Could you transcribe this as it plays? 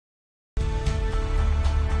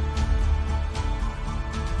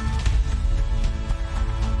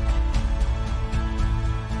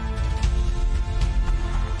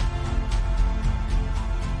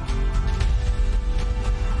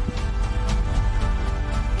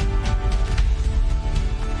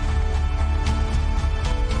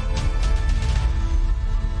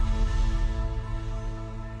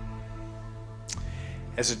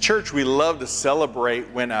As a church, we love to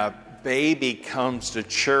celebrate when a baby comes to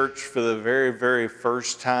church for the very, very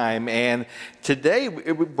first time. And today,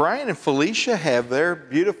 Brian and Felicia have their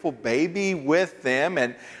beautiful baby with them.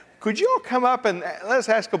 And could you all come up and let's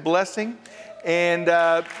ask a blessing? And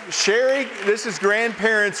Sherry, this is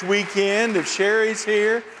Grandparents' Weekend. If Sherry's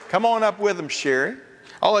here, come on up with them, Sherry.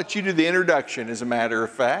 I'll let you do the introduction, as a matter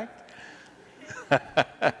of fact.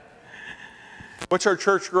 What's our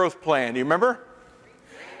church growth plan? Do you remember?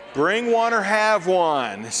 Bring one or have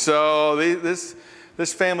one. So this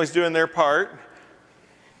family's doing their part.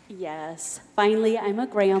 Yes. Finally, I'm a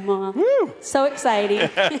grandma. Woo. So exciting.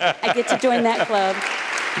 I get to join that club.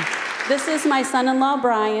 This is my son-in-law,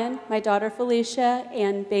 Brian, my daughter, Felicia,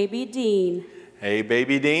 and baby Dean. Hey,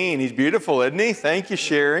 baby Dean. He's beautiful, isn't he? Thank you,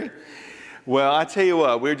 Sherry. Well, I tell you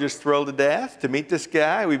what, we're just thrilled to death to meet this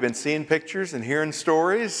guy. We've been seeing pictures and hearing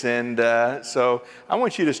stories, and so I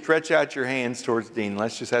want you to stretch out your hands towards Dean.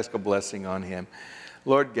 Let's just ask a blessing on him.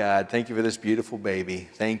 Lord God, thank you for this beautiful baby.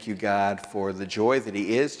 Thank you, God, for the joy that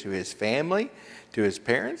he is to his family, to his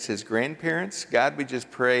parents, his grandparents. God, we just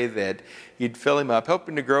pray that you'd fill him up, help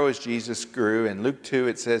him to grow as Jesus grew. In Luke 2,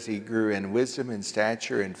 it says he grew in wisdom and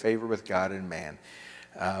stature and favor with God and man.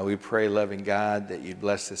 We pray, loving God, that you'd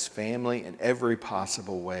bless this family in every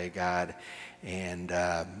possible way, God. And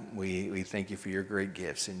we thank you for your great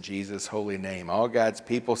gifts in Jesus' holy name. All God's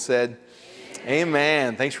people said,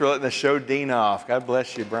 Amen. Thanks for letting us show Dean off. God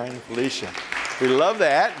bless you, Brian and Felicia. We love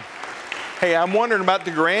that. Hey, I'm wondering about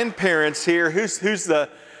the grandparents here. Who's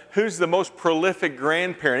the most prolific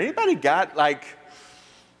grandparent? Anybody got like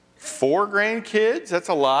 4 grandkids? That's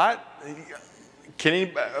a lot. Can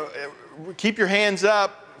anybody... Keep your hands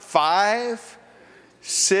up. 5,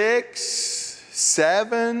 6,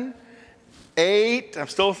 7, 8. I'm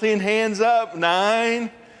still seeing hands up.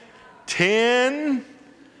 9, 10,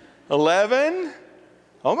 11.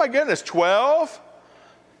 Oh my goodness. 12,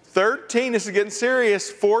 13. This is getting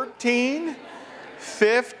serious. 14,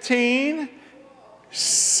 15,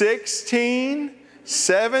 16,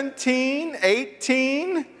 17,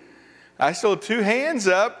 18. I still have 2 hands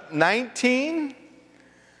up. 19.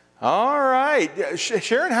 All right.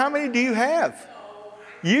 Sharon, how many do you have?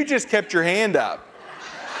 You just kept your hand up.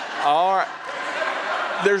 All right.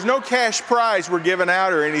 There's no cash prize we're giving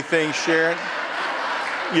out or anything, Sharon.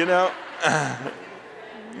 You know?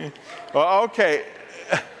 Well, okay.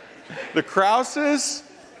 The Krauses,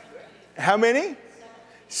 how many?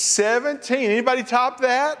 17. Anybody top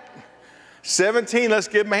that? 17. Let's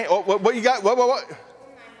give them a hand. What you got? What? When my mom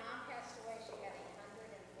passed away, she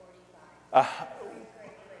had 145.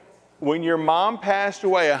 When your mom passed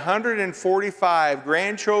away, 145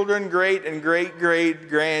 grandchildren, great and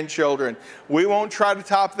great-great-grandchildren. We won't try to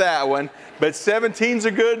top that one, but 17's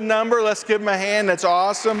a good number. Let's give them a hand. That's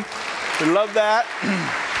awesome. We love that.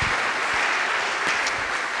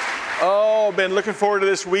 Oh, been looking forward to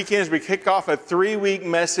this weekend as we kick off a 3-week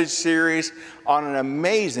message series on an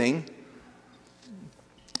amazing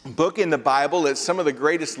book in the Bible. It's some of the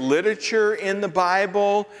greatest literature in the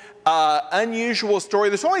Bible. Unusual story.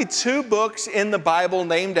 There's only 2 books in the Bible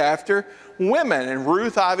named after women, and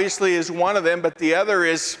Ruth obviously is one of them, but the other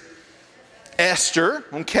is Esther,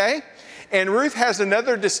 okay? And Ruth has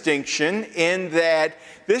another distinction in that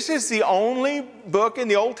this is the only book in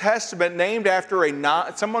the Old Testament named after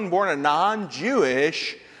someone born a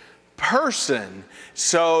non-Jewish person.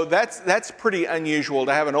 So that's pretty unusual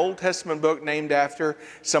to have an Old Testament book named after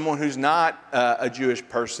someone who's not a Jewish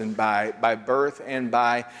person by birth and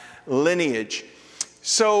by lineage.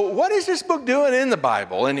 So what is this book doing in the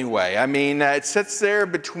Bible anyway? I mean, it sits there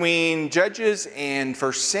between Judges and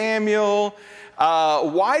 1 Samuel.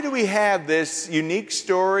 Why do we have this unique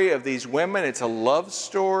story of these women? It's a love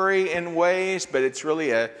story in ways, but it's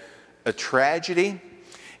really a tragedy.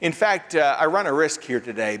 In fact, I run a risk here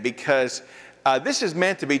today because this is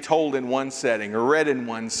meant to be told in one setting or read in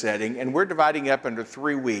one setting, and we're dividing up under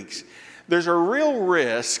 3 weeks. There's a real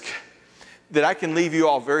risk that I can leave you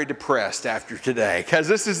all very depressed after today, because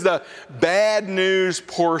this is the bad news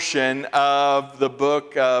portion of the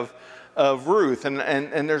book of Ruth. And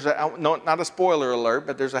there's not a spoiler alert,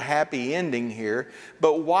 but there's a happy ending here.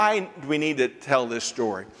 But why do we need to tell this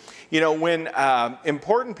story? You know, when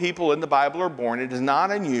important people in the Bible are born, it is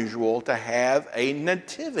not unusual to have a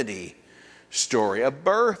nativity story, a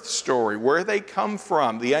birth story, where they come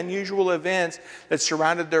from, the unusual events that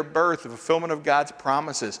surrounded their birth, the fulfillment of God's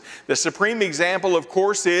promises. The supreme example, of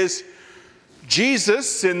course, is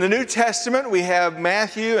Jesus. In the New Testament, we have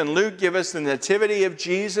Matthew and Luke give us the nativity of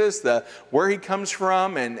Jesus, where he comes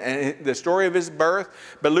from and the story of his birth.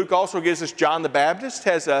 But Luke also gives us John the Baptist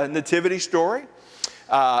has a nativity story.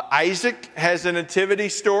 Isaac has a nativity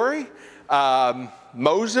story.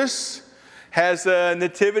 Moses has a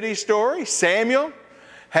nativity story. Samuel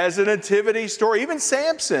has a nativity story. Even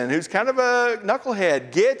Samson, who's kind of a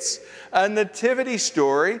knucklehead, gets a nativity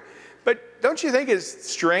story. But don't you think it's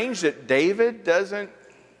strange that David doesn't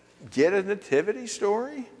get a nativity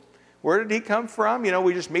story? Where did he come from? You know,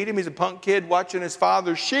 we just meet him. He's a punk kid watching his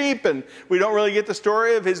father's sheep, and we don't really get the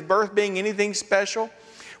story of his birth being anything special.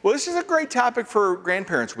 Well, this is a great topic for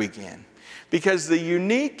Grandparents' Weekend, because the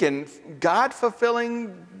unique and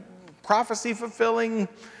God-fulfilling, prophecy-fulfilling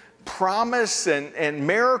promise and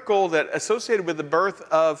miracle that associated with the birth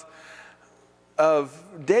of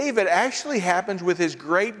David actually happens with his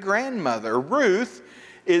great-grandmother. Ruth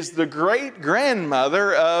is the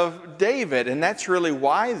great-grandmother of David, and that's really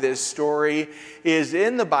why this story is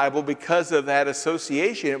in the Bible, because of that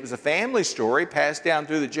association. It was a family story passed down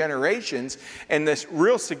through the generations, and this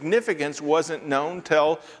real significance wasn't known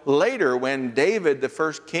till later when David, the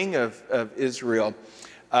first king of Israel,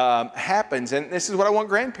 happens. And this is what I want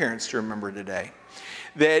grandparents to remember today,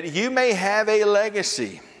 that you may have a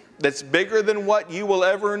legacy that's bigger than what you will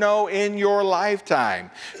ever know in your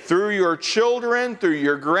lifetime. Through your children, through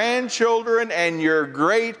your grandchildren, and your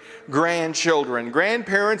great-grandchildren.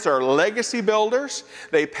 Grandparents are legacy builders.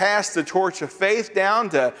 They pass the torch of faith down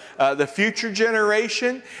to the future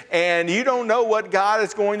generation, and you don't know what God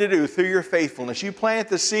is going to do through your faithfulness. You plant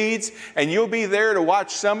the seeds, and you'll be there to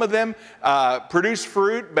watch some of them produce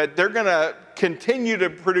fruit, but they're going to continue to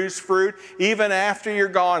produce fruit even after you're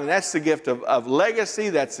gone. And that's the gift of legacy.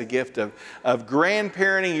 That's the gift of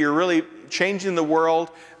grandparenting. You're really changing the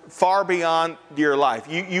world far beyond your life.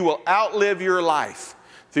 You will outlive your life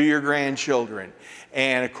through your grandchildren.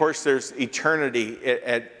 And of course, there's eternity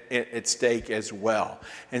at stake as well.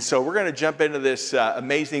 And so we're going to jump into this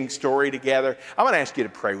amazing story together. I'm going to ask you to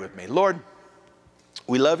pray with me. Lord,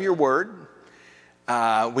 we love your word.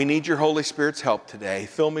 We need your Holy Spirit's help today.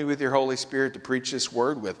 Fill me with your Holy Spirit to preach this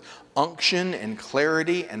word with unction and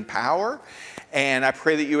clarity and power. And I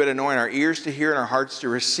pray that you would anoint our ears to hear and our hearts to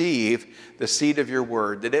receive the seed of your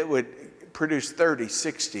word, that it would produce 30,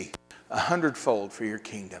 60, 100-fold for your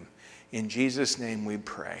kingdom. In Jesus' name we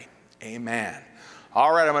pray. Amen.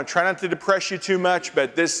 All right, I'm going to try not to depress you too much,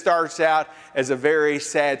 but this starts out as a very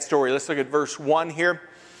sad story. Let's look at verse 1 here.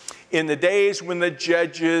 In the days when the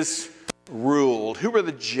judges ruled. Who were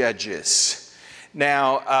the judges?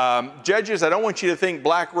 Now, judges, I don't want you to think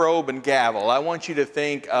black robe and gavel. I want you to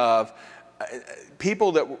think of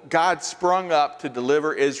people that God sprung up to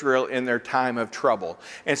deliver Israel in their time of trouble.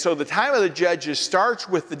 And so the time of the judges starts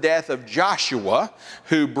with the death of Joshua,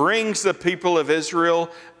 who brings the people of Israel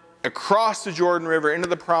across the Jordan River into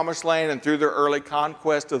the Promised Land and through their early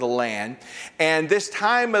conquest of the land. And this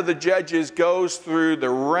time of the judges goes through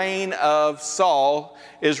the reign of Saul,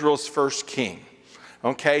 Israel's first king.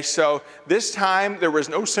 Okay, so this time there was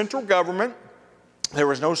no central government. There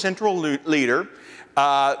was no central leader.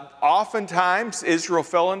 Oftentimes Israel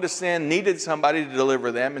fell into sin, needed somebody to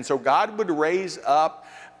deliver them. And so God would raise up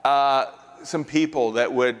some people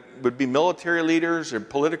that would be military leaders or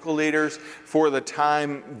political leaders for the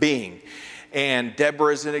time being. And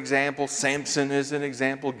Deborah is an example, Samson is an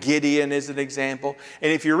example, Gideon is an example.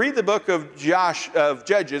 And if you read the book of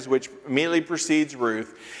Judges, which immediately precedes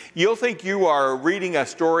Ruth, you'll think you are reading a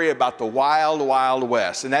story about the wild, wild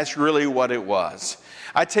west. And that's really what it was.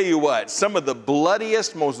 I tell you what, some of the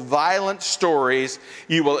bloodiest, most violent stories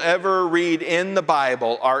you will ever read in the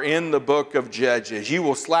Bible are in the book of Judges. You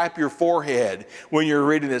will slap your forehead when you're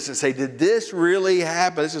reading this and say, did this really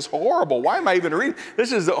happen? This is horrible. Why am I even reading?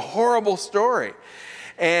 This is a horrible story.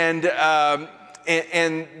 And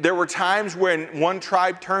there were times when one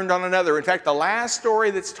tribe turned on another. In fact, the last story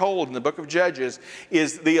that's told in the book of Judges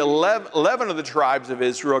is the 11 of the tribes of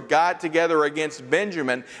Israel got together against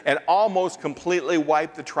Benjamin and almost completely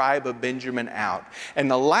wiped the tribe of Benjamin out. And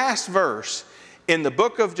the last verse in the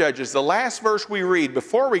book of Judges, the last verse we read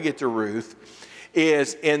before we get to Ruth,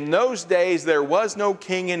 is, in those days there was no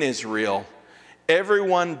king in Israel.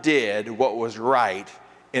 Everyone did what was right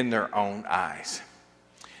in their own eyes.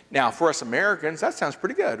 Now, for us Americans, that sounds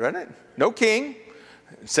pretty good, doesn't it? No king,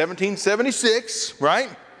 1776, right?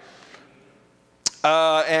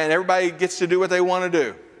 And everybody gets to do what they want to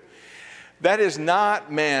do. That is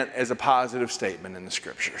not meant as a positive statement in the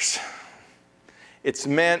Scriptures. It's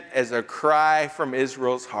meant as a cry from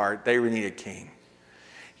Israel's heart. They need a king.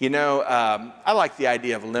 You know, I like the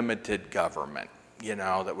idea of limited government. You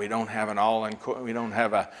know, that we don't have we don't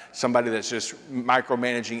have somebody that's just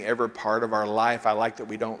micromanaging every part of our life. I like that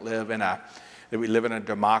we don't live that we live in a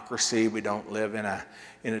democracy. We don't live in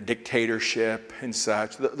a dictatorship and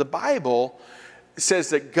such. The Bible says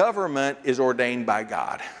that government is ordained by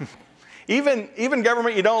God. Even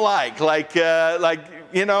government you don't like,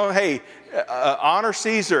 hey, honor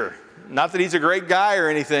Caesar. Not that he's a great guy or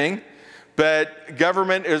anything, but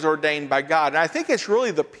government is ordained by God. And I think it's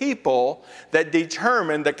really the people that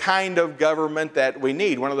determine the kind of government that we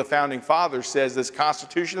need. One of the founding fathers says this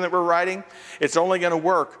Constitution that we're writing, it's only going to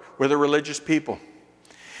work with a religious people.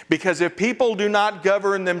 Because if people do not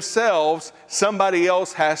govern themselves, somebody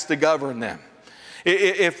else has to govern them.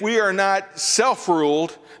 If we are not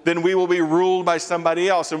self-ruled, then we will be ruled by somebody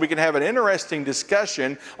else. And we can have an interesting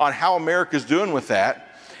discussion on how America's doing with that.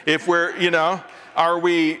 If we're, are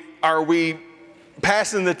we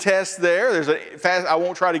passing the test there? I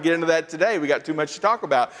won't try to get into that today. We got too much to talk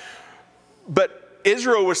about. But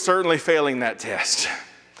Israel was certainly failing that test.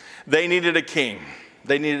 They needed a king.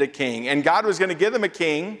 They needed a king. And God was going to give them a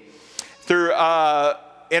king through an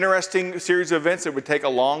interesting series of events that would take a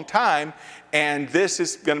long time. And this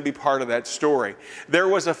is going to be part of that story. There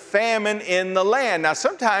was a famine in the land. Now,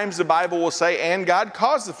 sometimes the Bible will say, and God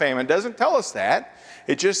caused the famine. It doesn't tell us that.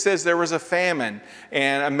 It just says there was a famine.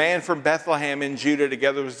 And a man from Bethlehem in Judah,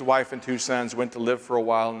 together with his wife and 2 sons, went to live for a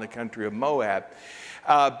while in the country of Moab.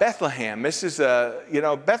 Bethlehem,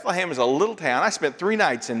 Bethlehem is a little town. I spent 3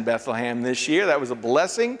 nights in Bethlehem this year. That was a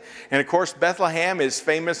blessing. And of course, Bethlehem is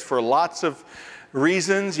famous for lots of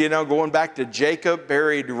reasons, going back to Jacob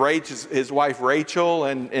buried his wife Rachel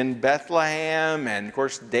in Bethlehem, and of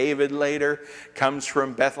course David later comes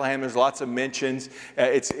from Bethlehem. There's lots of mentions.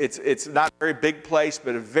 It's not a very big place,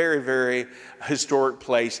 but a very, very historic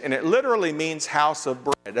place, and it literally means house of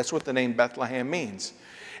bread. That's what the name Bethlehem means.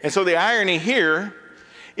 And so the irony here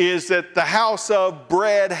is that the house of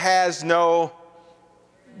bread has no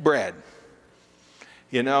bread.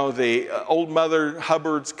 The old Mother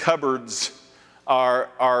Hubbard's cupboards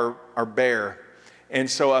are bare. And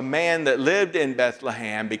so a man that lived in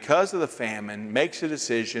Bethlehem, because of the famine, makes a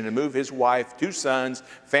decision to move his wife, 2 sons,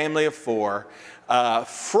 family of 4,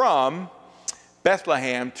 from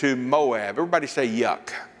Bethlehem to Moab. Everybody say yuck.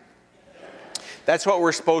 That's what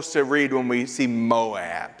we're supposed to read when we see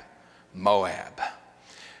Moab. Moab.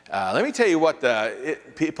 Let me tell you what the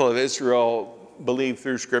people of Israel believed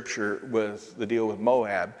through Scripture with the deal with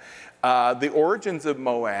Moab. The origins of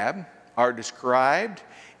Moab are described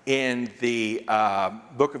in the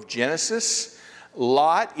book of Genesis.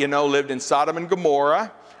 Lot, lived in Sodom and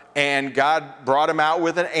Gomorrah, and God brought him out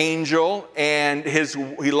with an angel, and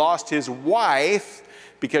he lost his wife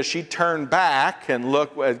because she turned back and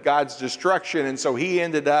looked at God's destruction, and so he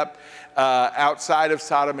ended up outside of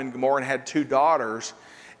Sodom and Gomorrah and had 2 daughters.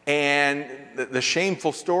 And the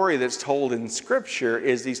shameful story that's told in Scripture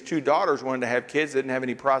is these 2 daughters wanted to have kids, didn't have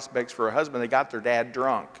any prospects for a husband. They got their dad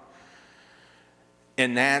drunk.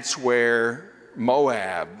 And that's where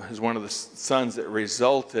Moab is one of the sons that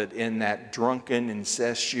resulted in that drunken,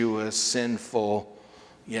 incestuous, sinful,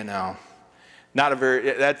 not a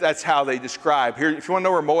very, that's how they describe. Here, if you want to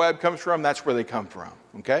know where Moab comes from, that's where they come from,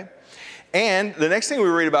 okay? And the next thing we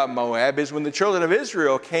read about Moab is when the children of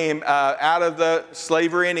Israel came out of the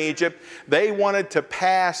slavery in Egypt, they wanted to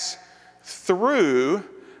pass through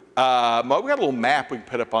Moab. We got a little map we can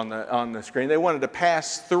put up on the screen. They wanted to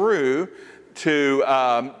pass through to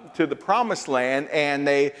the promised land, and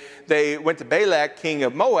they went to Balak, king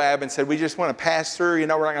of Moab, and said, we just want to pass through. We're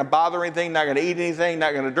not going to bother anything, not going to eat anything,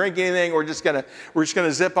 not going to drink anything. We're just going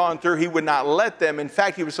to zip on through. He would not let them. In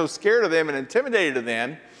fact, he was so scared of them and intimidated of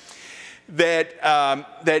them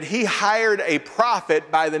that he hired a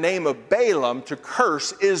prophet by the name of Balaam to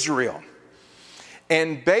curse Israel.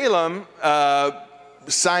 And Balaam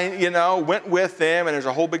went with them, and there's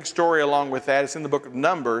a whole big story along with that. It's in the book of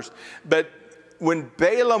Numbers. But when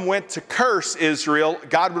Balaam went to curse Israel,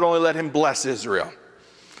 God would only let him bless Israel.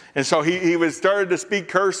 And so he started to speak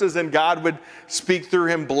curses, and God would speak through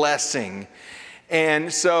him blessing.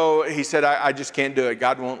 And so he said, I just can't do it.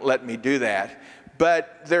 God won't let me do that.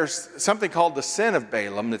 But there's something called the sin of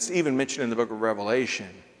Balaam that's even mentioned in the book of Revelation.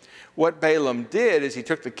 What Balaam did is he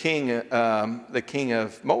took the king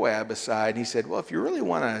of Moab aside, and he said, well, if you really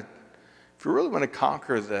want to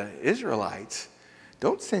conquer the Israelites,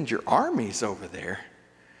 don't send your armies over there.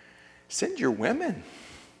 Send your women.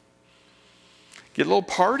 Get a little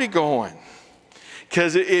party going.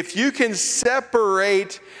 Because if you can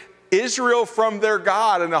separate Israel from their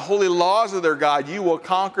God and the holy laws of their God, you will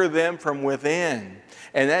conquer them from within.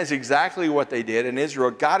 And that's exactly what they did. And Israel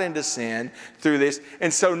got into sin through this.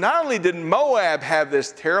 And so not only did Moab have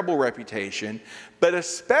this terrible reputation, but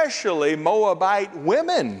especially Moabite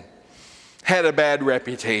women had a bad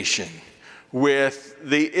reputation with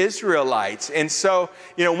the Israelites. And so,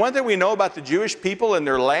 one thing we know about the Jewish people and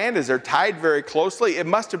their land is they're tied very closely. It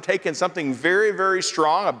must have taken something very, very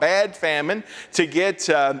strong, a bad famine, to get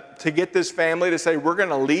this family to say, we're going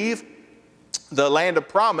to leave the land of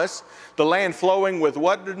promise, the land flowing with,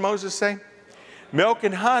 what did Moses say? Milk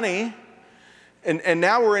and honey. And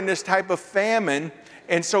now we're in this type of famine.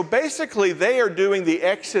 And so basically they are doing the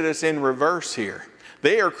Exodus in reverse here.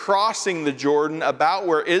 They are crossing the Jordan about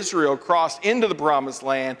where Israel crossed into the promised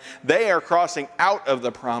land. They are crossing out of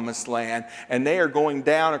the promised land, and they are going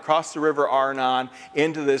down across the river Arnon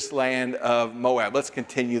into this land of Moab. Let's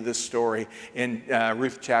continue this story in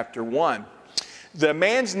Ruth chapter 1. The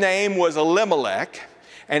man's name was Elimelech,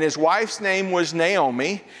 and his wife's name was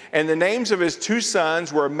Naomi, and the names of his two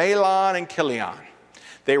sons were Mahlon and Chilion.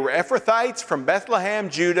 They were Ephrathites from Bethlehem,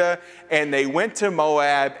 Judah, and they went to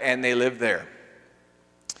Moab, and they lived there.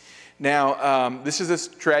 Now, this is a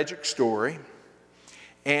tragic story,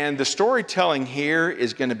 and the storytelling here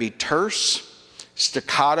is going to be terse,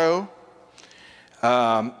 staccato.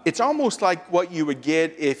 It's almost like what you would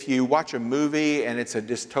get if you watch a movie and it's a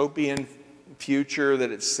dystopian future that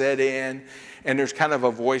it's set in, and there's kind of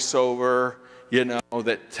a voiceover,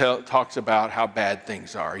 that talks about how bad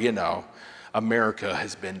things are. America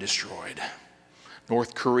has been destroyed.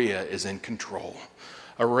 North Korea is in control.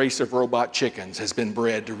 A race of robot chickens has been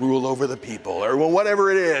bred to rule over the people, or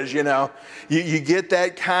whatever it is, You get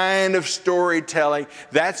that kind of storytelling.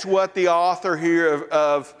 That's what the author here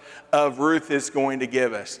of Ruth is going to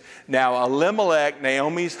give us. Now, Elimelech,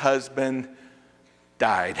 Naomi's husband,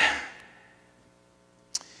 died.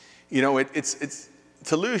 It's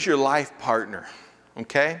to lose your life partner,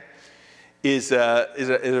 okay, is a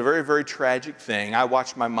very, very tragic thing. I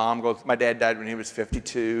watched my mom go. My dad died when he was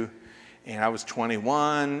 52. And I was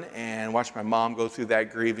 21, and watched my mom go through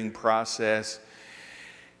that grieving process.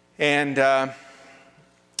 And, I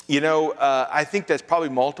think that's probably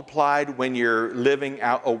multiplied when you're living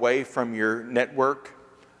out away from your network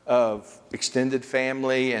of extended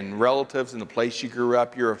family and relatives in the place you grew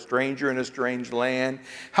up. You're a stranger in a strange land.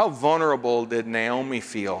 How vulnerable did Naomi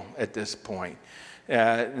feel at this point?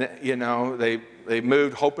 They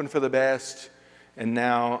moved hoping for the best, and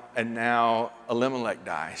now Elimelech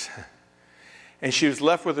dies. And she was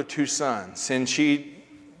left with her two sons, and she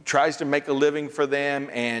tries to make a living for them,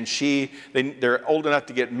 and they're old enough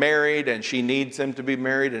to get married, and she needs them to be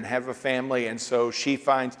married and have a family, and so she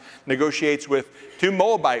negotiates with two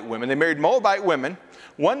Moabite women. They married Moabite women,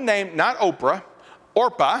 one named not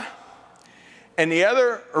Orpah, and the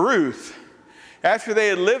other Ruth. After they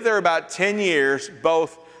had lived there about 10 years,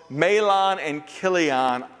 both Mahlon and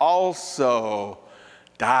Chilion also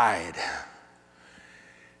died.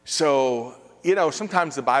 So,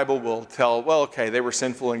 sometimes the Bible will tell, they were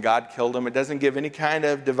sinful and God killed them. It doesn't give any kind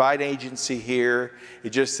of divine agency here. It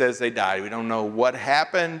just says they died. We don't know what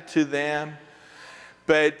happened to them.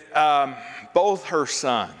 But both her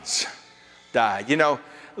sons died.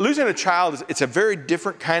 Losing a child, it's a very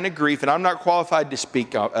different kind of grief, and I'm not qualified to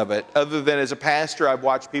speak of it. Other than as a pastor, I've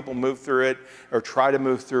watched people move through it or try to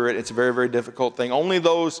move through it. It's a very, very difficult thing. Only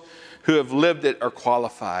those who have lived it are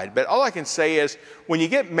qualified. But all I can say is, when you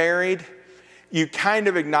get married, you kind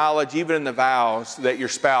of acknowledge, even in the vows, that your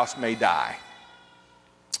spouse may die.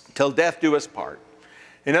 Till death do us part.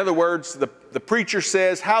 In other words, the preacher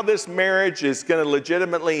says how this marriage is going to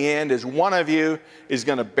legitimately end is one of you is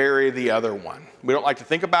going to bury the other one. We don't like to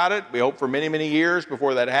think about it. We hope for many, many years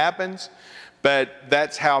before that happens. But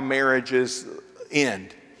that's how marriages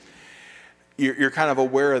end. You're kind of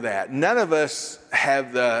aware of that. None of us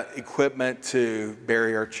have the equipment to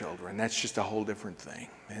bury our children. That's just a whole different thing.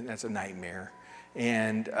 And that's a nightmare.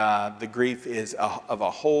 And the grief is of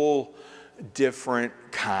a whole different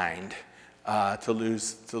kind. To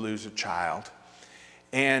lose a child.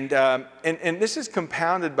 And this is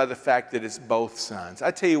compounded by the fact that it's both sons.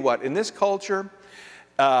 I tell you what, in this culture,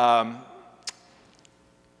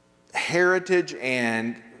 heritage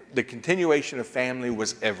and the continuation of family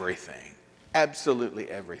was everything. Absolutely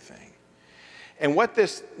everything. And what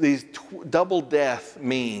these double death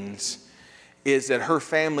means is that her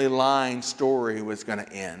family line story was going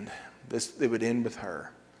to end. It would end with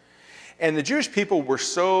her. And the Jewish people were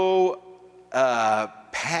so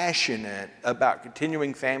passionate about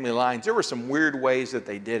continuing family lines. There were some weird ways that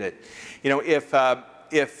they did it. If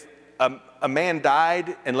a man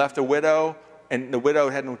died and left a widow, and the widow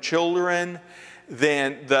had no children,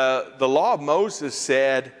 then the law of Moses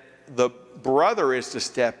said the brother is to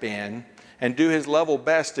step in and do his level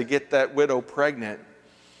best to get that widow pregnant.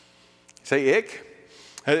 Say, ick.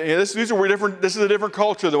 This is a different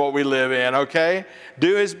culture than what we live in, okay?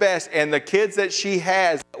 Do his best. And the kids that she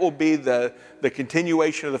has, will be the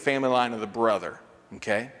continuation of the family line of the brother,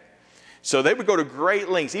 okay? So they would go to great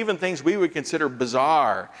lengths, even things we would consider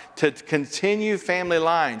bizarre, to continue family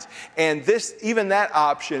lines. And even that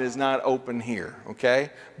option is not open here,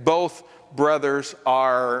 okay? Both brothers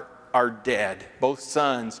are dead. Both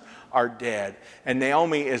sons are dead. And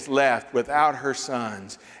Naomi is left without her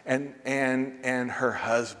sons and her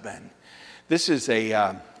husband. This is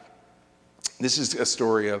a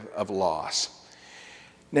story of loss.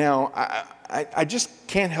 Now, I just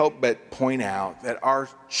can't help but point out that our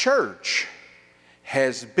church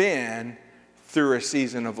has been through a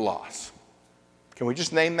season of loss. Can we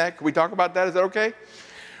just name that? Can we talk about that? Is that okay?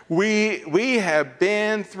 We have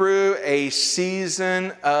been through a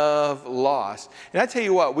season of loss. And I tell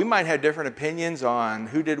you what, we might have different opinions on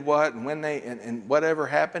who did what and when and whatever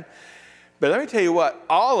happened. But let me tell you what,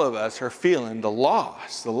 all of us are feeling the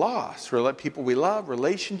loss for people we love,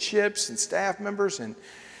 relationships and staff members, and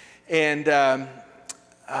that,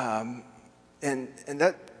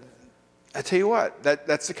 I tell you what,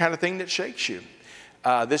 that's the kind of thing that shakes you.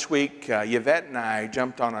 This week, Yvette and I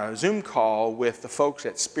jumped on a Zoom call with the folks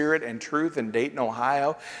at Spirit and Truth in Dayton,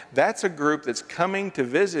 Ohio. That's a group that's coming to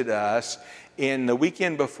visit us in the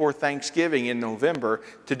weekend before Thanksgiving in November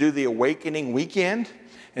to do the Awakening Weekend.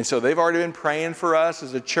 And so they've already been praying for us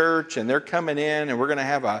as a church, and they're coming in, and we're going to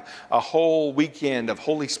have a whole weekend of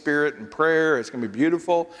Holy Spirit and prayer. It's going to be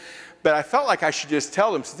beautiful. But I felt like I should just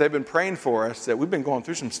tell them, since they've been praying for us, that we've been going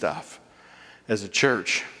through some stuff as a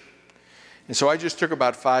church. And so I just took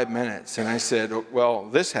about 5 minutes, and I said, well,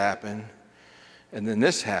 this happened, and then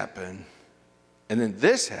this happened, and then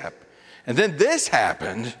this happened, and then this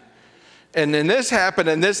happened, and then this happened,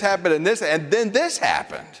 and this happened, and this, and then this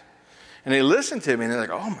happened. And they listened to me, and they're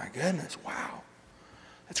like, oh, my goodness, wow,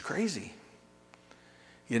 that's crazy.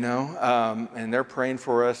 You know, and they're praying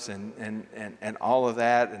for us and all of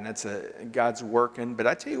that, and that's God's working. But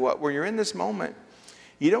I tell you what, when you're in this moment,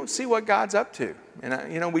 you don't see what God's up to.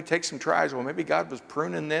 And, you know, we take some tries. Well, maybe God was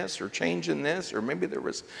pruning this or changing this, or maybe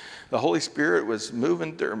the Holy Spirit was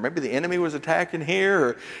moving through, or maybe the enemy was attacking here,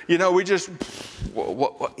 or, you know, we're just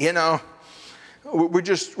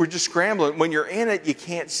scrambling. When you're in it, you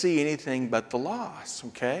can't see anything but the loss,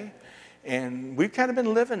 okay? And we've kind of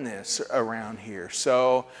been living this around here.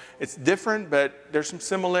 So it's different, but there's some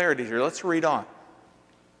similarities here. Let's read on.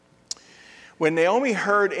 When Naomi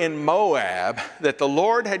heard in Moab that the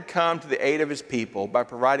Lord had come to the aid of his people by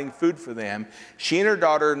providing food for them, she and her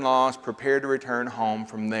daughter-in-laws prepared to return home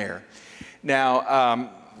from there.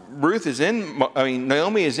 Now,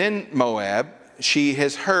 Naomi is in Moab. She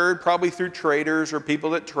has heard, probably through traders or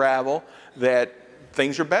people that travel, that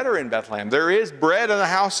things are better in Bethlehem. There is bread in the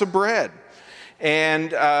house of bread.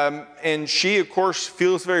 And she, of course,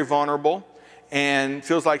 feels very vulnerable and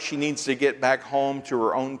feels like she needs to get back home to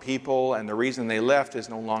her own people, and the reason they left is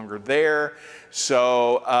no longer there.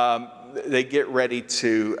 So they get ready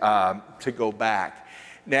to go back.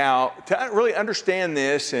 Now, to really understand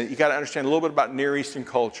this, and you got to understand a little bit about Near Eastern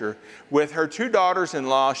culture. With her two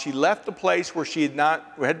daughters-in-law, she left the place where she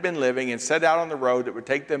had been living and set out on the road that would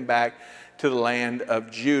take them back to the land of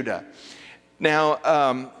Judah.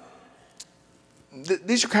 Now,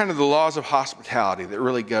 these are kind of the laws of hospitality that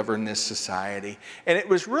really govern this society. And it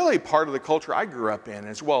was really part of the culture I grew up in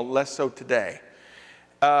as well, less so today.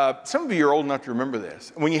 Some of you are old enough to remember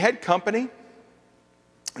this. When you had company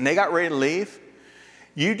and they got ready to leave,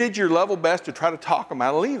 you did your level best to try to talk them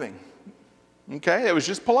out of leaving. Okay? It was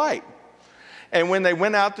just polite. And when they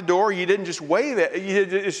went out the door, you didn't just wave it. You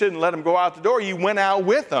just didn't let them go out the door. You went out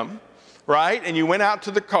with them, right? And you went out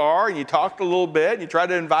to the car and you talked a little bit and you tried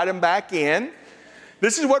to invite them back in.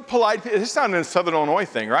 This is what this is not a Southern Illinois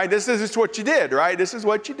thing, right? This is what you did, right? This is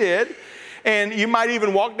what you did. And you might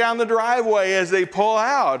even walk down the driveway as they pull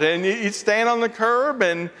out, and you'd stand on the curb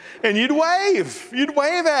and you'd wave. You'd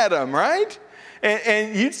wave at them, right?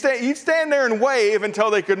 And you'd stand there and wave until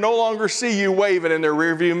they could no longer see you waving in their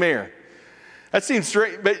rearview mirror. That seems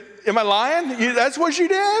straight, but am I lying? That's what you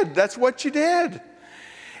did. That's what you did.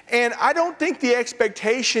 And I don't think the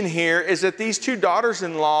expectation here is that these two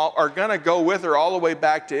daughters-in-law are going to go with her all the way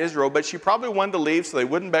back to Israel, but she probably wanted to leave so they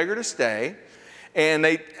wouldn't beg her to stay. And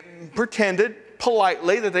they pretended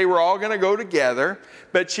politely that they were all going to go together,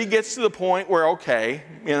 but she gets to the point where, okay,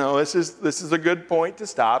 you know, this is a good point to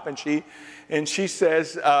stop. And she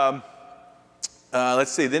says,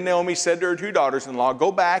 let's see, then Naomi said to her two daughters-in-law,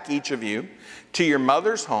 go back, each of you, to your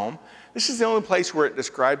mother's home. This is the only place where it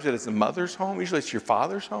describes it as the mother's home. Usually it's your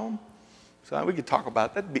father's home. So we could talk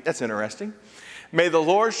about that. That's interesting. May the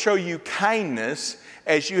Lord show you kindness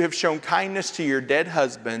as you have shown kindness to your dead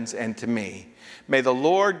husbands and to me. May the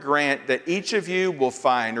Lord grant that each of you will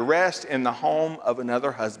find rest in the home of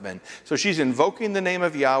another husband. So she's invoking the name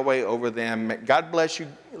of Yahweh over them. God bless you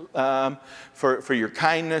for your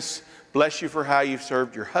kindness. Bless you for how you've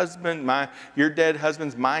served your husband, your dead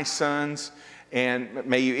husbands, my sons. And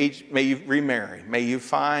may you remarry. May you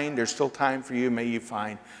find, there's still time for you, may you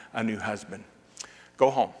find a new husband. Go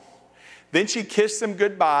home. Then she kissed them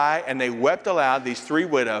goodbye, and they wept aloud, these three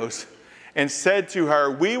widows, and said to her,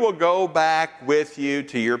 we will go back with you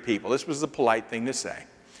to your people. This was the polite thing to say.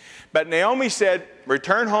 But Naomi said,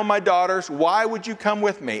 return home, my daughters. Why would you come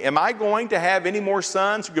with me? Am I going to have any more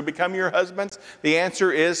sons who could become your husbands? The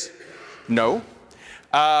answer is no.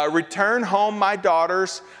 Return home, my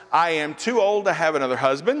daughters. I am too old to have another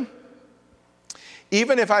husband.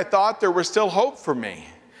 Even if I thought there was still hope for me,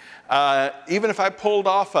 even if I pulled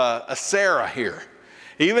off a Sarah here,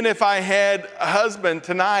 even if I had a husband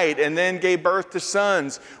tonight and then gave birth to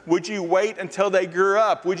sons, would you wait until they grew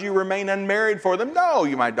up? Would you remain unmarried for them? No,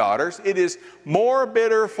 you my daughters. It is more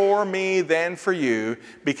bitter for me than for you,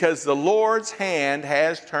 because the Lord's hand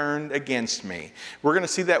has turned against me. We're going to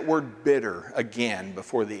see that word bitter again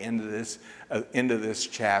before the end of this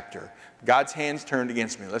chapter. God's hand's turned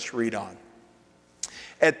against me. Let's read on.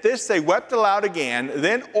 At this they wept aloud again.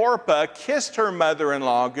 Then Orpah kissed her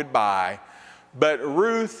mother-in-law goodbye, but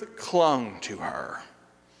Ruth clung to her.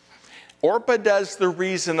 Orpah does the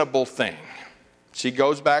reasonable thing. She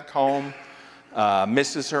goes back home,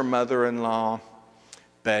 misses her mother-in-law,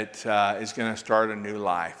 but is going to start a new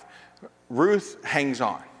life. Ruth hangs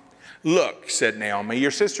on. Look, said Naomi,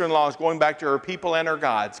 your sister-in-law is going back to her people and her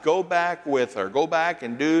gods. Go back with her. Go back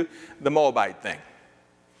and do the Moabite thing.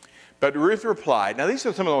 But Ruth replied, now these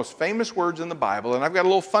are some of the most famous words in the Bible, and I've got a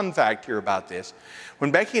little fun fact here about this. When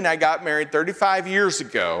Becky and I got married 35 years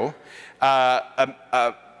ago,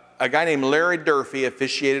 a guy named Larry Durfee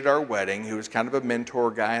officiated our wedding, who was kind of a mentor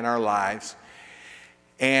guy in our lives.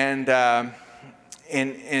 And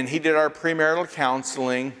he did our premarital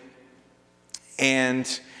counseling, and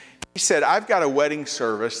he said, I've got a wedding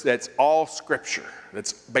service that's all Scripture,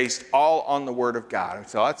 that's based all on the Word of God.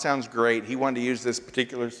 So that sounds great. He wanted to use this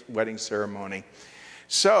particular wedding ceremony.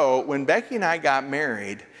 So when Becky and I got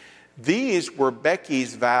married, these were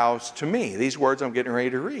Becky's vows to me, these words I'm getting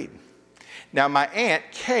ready to read. Now, my Aunt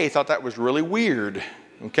Kay thought that was really weird,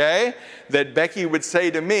 okay, that Becky would say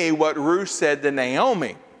to me what Ruth said to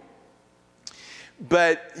Naomi.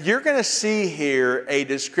 But you're going to see here a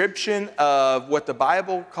description of what the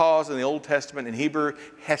Bible calls in the Old Testament in Hebrew,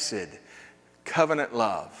 hesed, covenant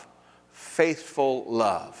love, faithful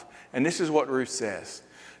love. And this is what Ruth says.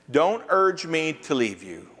 Don't urge me to leave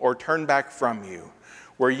you or turn back from you.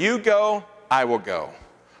 Where you go, I will go.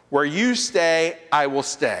 Where you stay, I will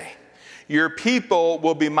stay. Your people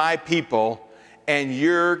will be my people, and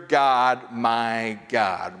your God, my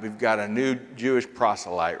God. We've got a new Jewish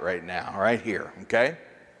proselyte right now, right here, okay?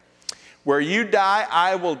 Where you die,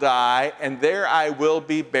 I will die, and there I will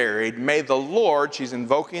be buried. May the Lord, she's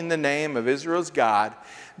invoking the name of Israel's God,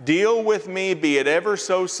 deal with me, be it ever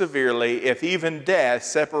so severely, if even death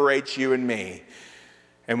separates you and me.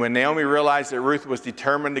 And when Naomi realized that Ruth was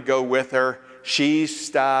determined to go with her, she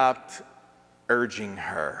stopped urging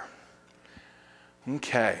her.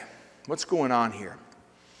 Okay, what's going on here?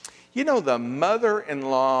 You know, the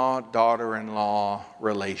mother-in-law, daughter-in-law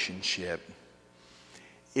relationship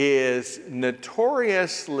is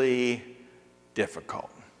notoriously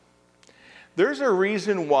difficult. There's a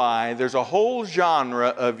reason why there's a whole genre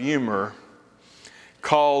of humor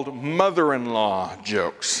called mother-in-law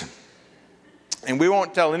jokes. And we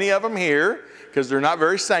won't tell any of them here because they're not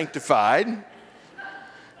very sanctified.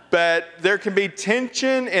 But there can be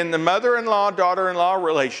tension in the mother-in-law, daughter-in-law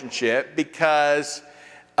relationship because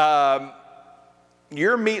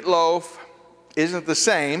your meatloaf isn't the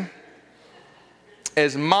same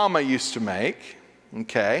as Mama used to make,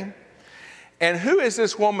 okay? And who is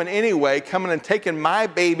this woman anyway coming and taking my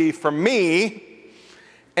baby from me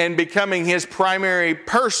and becoming his primary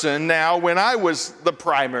person now when I was the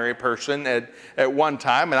primary person at one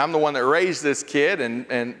time, and I'm the one that raised this kid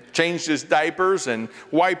and changed his diapers and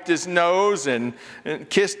wiped his nose and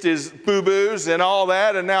kissed his boo-boos and all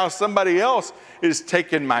that, and now somebody else is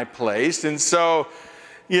taking my place. And so,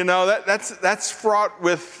 you know, that's fraught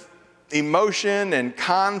with emotion and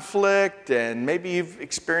conflict, and maybe you've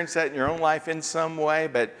experienced that in your own life in some way.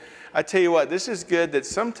 But I tell you what, this is good that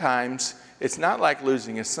sometimes it's not like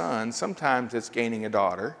losing a son. Sometimes it's gaining a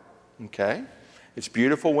daughter, okay? It's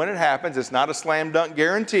beautiful when it happens. It's not a slam dunk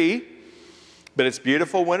guarantee, but it's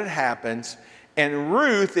beautiful when it happens. And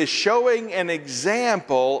Ruth is showing an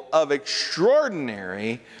example of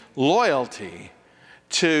extraordinary loyalty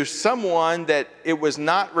to someone that it was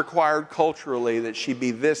not required culturally that she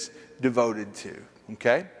be this devoted to,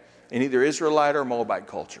 okay? In either Israelite or Moabite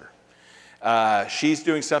culture. She's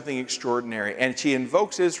doing something extraordinary, and she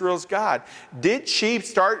invokes Israel's God. Did she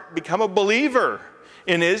become a believer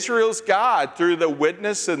in Israel's God through the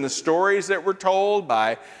witness and the stories that were told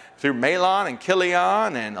through Mahlon and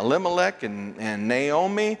Chilion and Elimelech and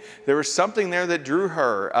Naomi? There was something there that drew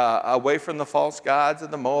her away from the false gods of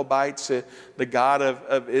the Moabites to the God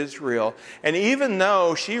of Israel. And even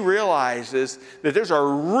though she realizes that there's a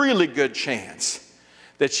really good chance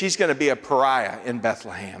that she's going to be a pariah in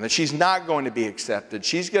Bethlehem, that she's not going to be accepted,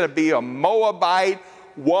 she's going to be a Moabite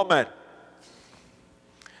woman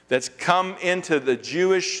that's come into the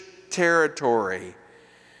Jewish territory,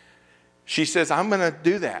 she says, I'm going to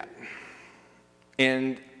do that.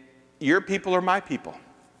 And your people are my people,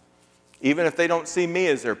 even if they don't see me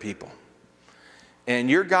as their people.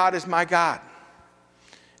 And your God is my God.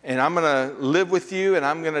 And I'm going to live with you, and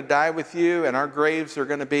I'm going to die with you, and our graves are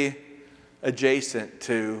going to be adjacent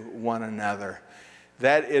to one another.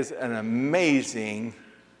 That is an amazing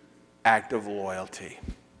act of loyalty.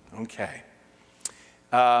 Okay.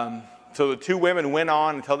 So the two women went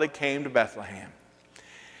on until they came to Bethlehem.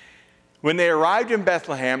 When they arrived in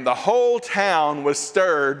Bethlehem, the whole town was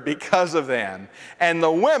stirred because of them. And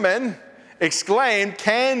the women exclaimed,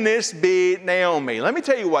 "Can this be Naomi?" Let me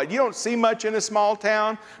tell you what, you don't see much in a small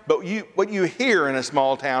town, but what you hear in a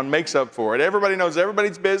small town makes up for it. Everybody knows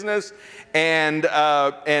everybody's business, and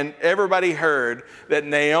everybody heard that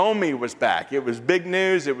Naomi was back. It was big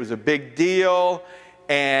news, it was a big deal,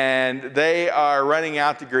 and they are running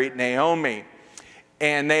out to greet Naomi.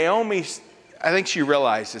 And Naomi, I think she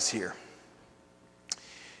realizes here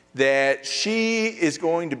that she is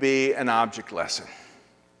going to be an object lesson.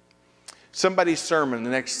 Somebody's sermon the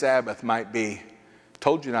next Sabbath might be,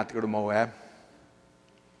 told you not to go to Moab.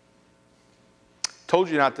 Told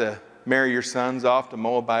you not to marry your sons off to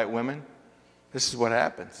Moabite women. This is what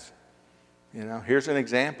happens. You know, here's an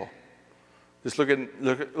example. Just look at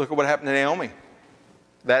what happened to Naomi.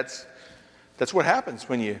 That's what happens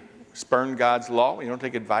when you spurn God's law, when you don't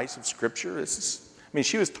take advice of Scripture.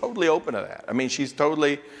 She was totally open to that.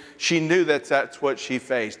 She knew that's what she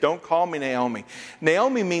faced. Don't call me Naomi.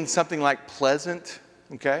 Naomi means something like pleasant,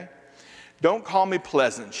 okay? Don't call me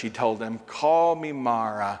pleasant, she told them. Call me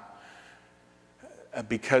Mara,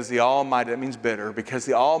 because the Almighty, that means bitter, because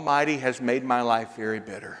the Almighty has made my life very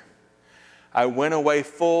bitter. I went away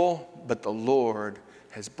full, but the Lord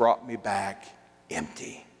has brought me back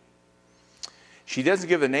empty. She doesn't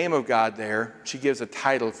give the name of God there. She gives a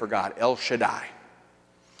title for God, El Shaddai.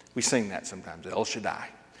 We sing that sometimes, El Shaddai.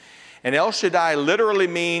 And El Shaddai literally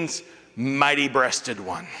means mighty-breasted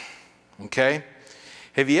one, okay?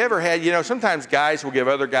 Have you ever had, sometimes guys will give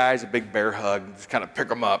other guys a big bear hug, just kind of pick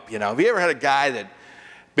them up, Have you ever had a guy that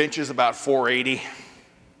benches about 480?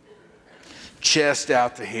 Chest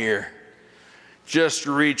out to here. Just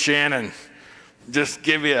reach in and just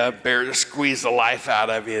give you a bear to squeeze the life out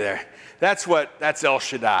of you there. That's El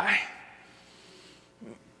Shaddai.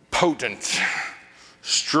 Potent,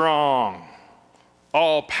 strong,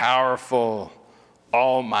 all-powerful,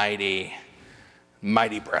 almighty,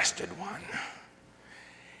 mighty-breasted one.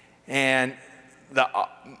 And the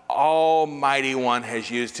Almighty One has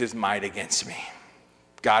used his might against me.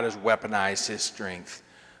 God has weaponized his strength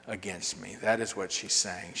against me. That is what she's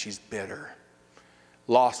saying. She's bitter.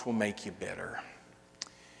 Loss will make you bitter.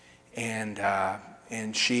 And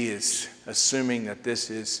she is assuming that this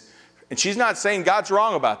is, and she's not saying God's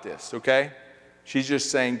wrong about this, okay? She's just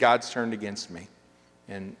saying God's turned against me.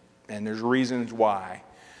 And there's reasons why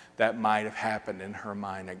that might have happened in her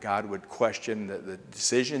mind, that God would question the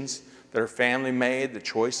decisions that her family made, the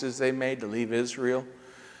choices they made to leave Israel.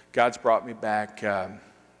 God's brought me back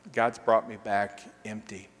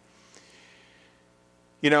empty.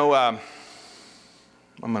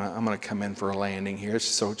 I'm gonna come in for a landing here. It's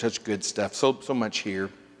such good stuff. So much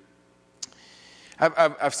here.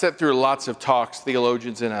 I've sat through lots of talks,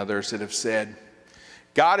 theologians and others that have said,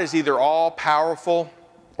 God is either all powerful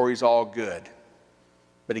or he's all good,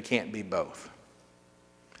 but he can't be both.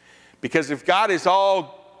 Because if God is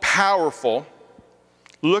all powerful,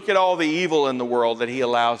 look at all the evil in the world that he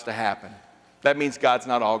allows to happen. That means God's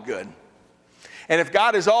not all good. And if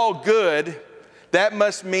God is all good, that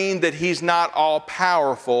must mean that he's not all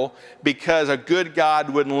powerful, because a good God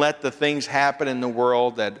wouldn't let the things happen in the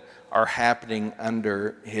world that are happening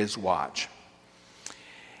under his watch.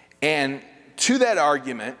 And to that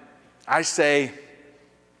argument, I say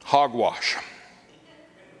hogwash.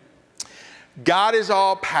 God is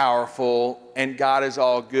all powerful, and God is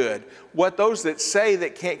all good. What those that say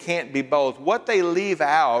that can't be both, what they leave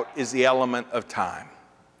out is the element of time.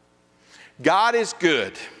 God is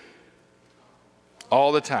good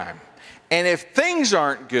all the time. And if things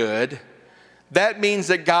aren't good, that means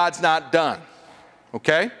that God's not done.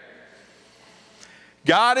 Okay?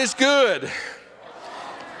 God is good.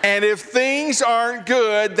 And if things aren't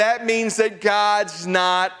good, that means that God's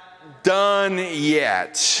not done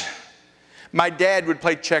yet. My dad would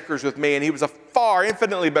play checkers with me, and he was a far,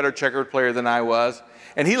 infinitely better checkers player than I was.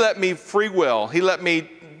 And he let me free will. He let me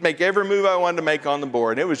make every move I wanted to make on the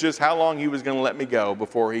board. And it was just how long he was going to let me go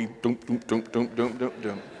before he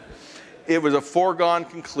It was a foregone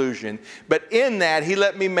conclusion. But in that, he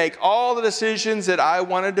let me make all the decisions that I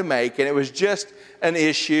wanted to make, and it was just an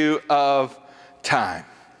issue of time.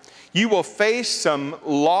 You will face some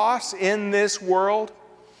loss in this world.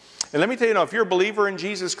 And let me tell you, if you're a believer in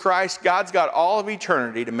Jesus Christ, God's got all of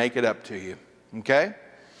eternity to make it up to you. Okay?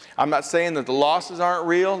 I'm not saying that the losses aren't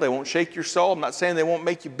real. They won't shake your soul. I'm not saying they won't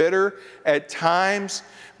make you bitter at times.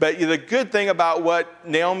 But the good thing about what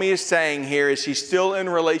Naomi is saying here is she's still in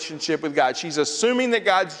relationship with God. She's assuming that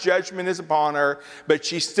God's judgment is upon her, but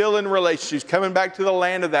she's still in relationship. She's coming back to the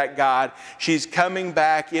land of that God. She's coming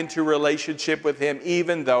back into relationship with Him,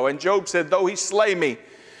 even though, and Job said, though He slay me,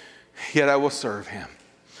 yet I will serve Him.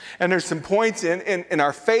 And there's some points in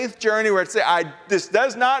our faith journey where it's this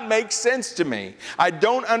does not make sense to me. I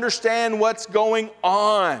don't understand what's going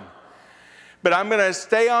on. But I'm going to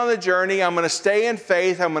stay on the journey. I'm going to stay in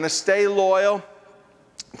faith. I'm going to stay loyal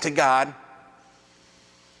to God.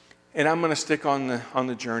 And I'm going to stick on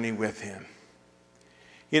the journey with Him.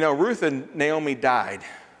 You know, Ruth and Naomi died.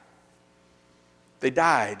 They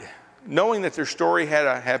died knowing that their story had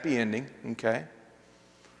a happy ending, okay?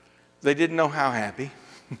 They didn't know how happy.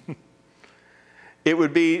 It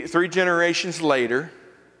would be 3 generations later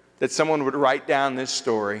that someone would write down this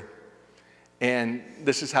story. And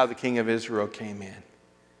this is how the king of Israel came in.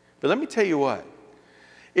 But let me tell you what.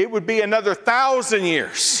 It would be another 1,000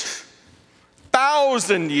 years.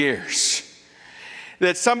 1,000 years.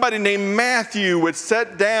 That somebody named Matthew would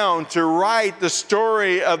sit down to write the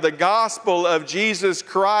story of the gospel of Jesus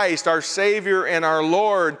Christ, our Savior and our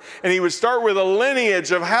Lord. And he would start with a lineage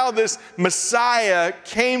of how this Messiah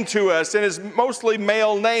came to us. And it's mostly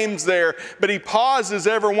male names there. But he pauses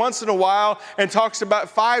every once in a while and talks about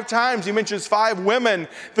 5 times. He mentions 5 women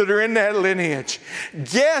that are in that lineage.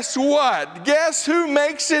 Guess what? Guess who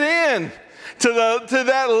makes it in? To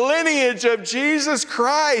that lineage of Jesus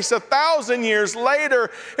Christ 1,000 years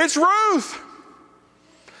later, it's Ruth,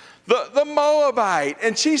 the Moabite.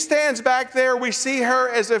 And she stands back there. We see her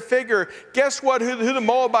as a figure. Guess what? Who the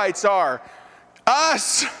Moabites are?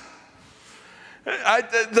 Us.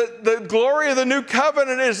 The glory of the new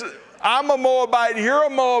covenant is I'm a Moabite, you're a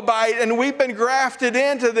Moabite, and we've been grafted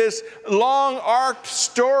into this long arced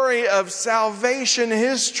story of salvation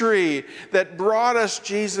history that brought us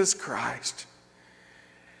Jesus Christ.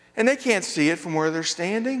 And they can't see it from where they're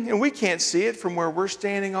standing, and we can't see it from where we're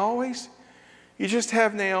standing always. You just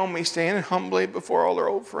have Naomi standing humbly before all her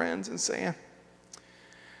old friends and saying,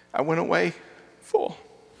 I went away full.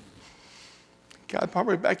 God brought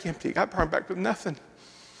me back empty. God brought me back with nothing.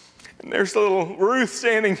 And there's little Ruth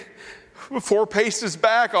standing 4 paces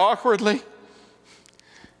back awkwardly.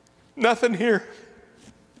 Nothing here.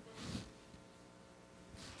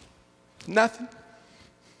 Nothing.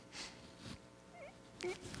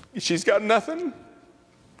 She's got nothing.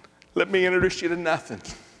 Let me introduce you to nothing.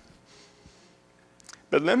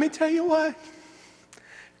 But let me tell you what.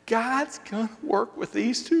 God's going to work with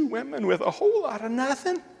these 2 women with a whole lot of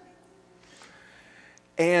nothing.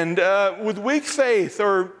 And with weak faith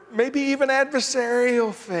or maybe even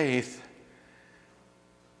adversarial faith.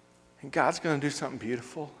 And God's going to do something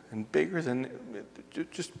beautiful and bigger than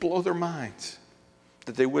just blow their minds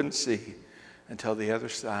that they wouldn't see until the other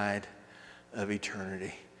side of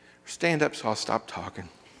eternity. Stand up so I'll stop talking.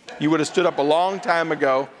 You would have stood up a long time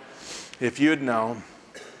ago if you had known.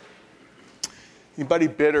 Anybody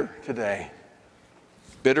bitter today?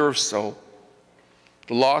 Bitter of soul?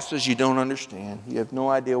 The losses you don't understand. You have no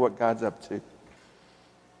idea what God's up to.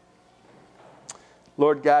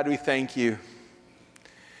 Lord God, we thank you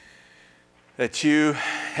that you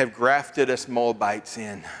have grafted us Moabites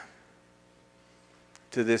in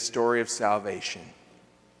to this story of salvation.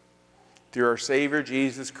 Through our Savior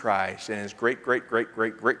Jesus Christ and his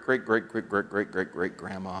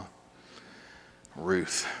great-great-great-great-great-great-great-great-great-grandma,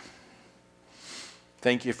 Ruth.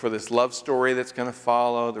 Thank you for this love story that's going to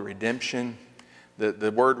follow, the redemption.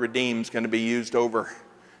 The word redeem is going to be used over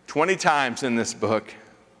 20 times in this book.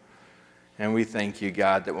 And we thank you,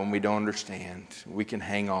 God, that when we don't understand, we can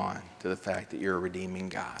hang on to the fact that you're a redeeming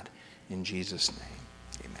God. In Jesus' name.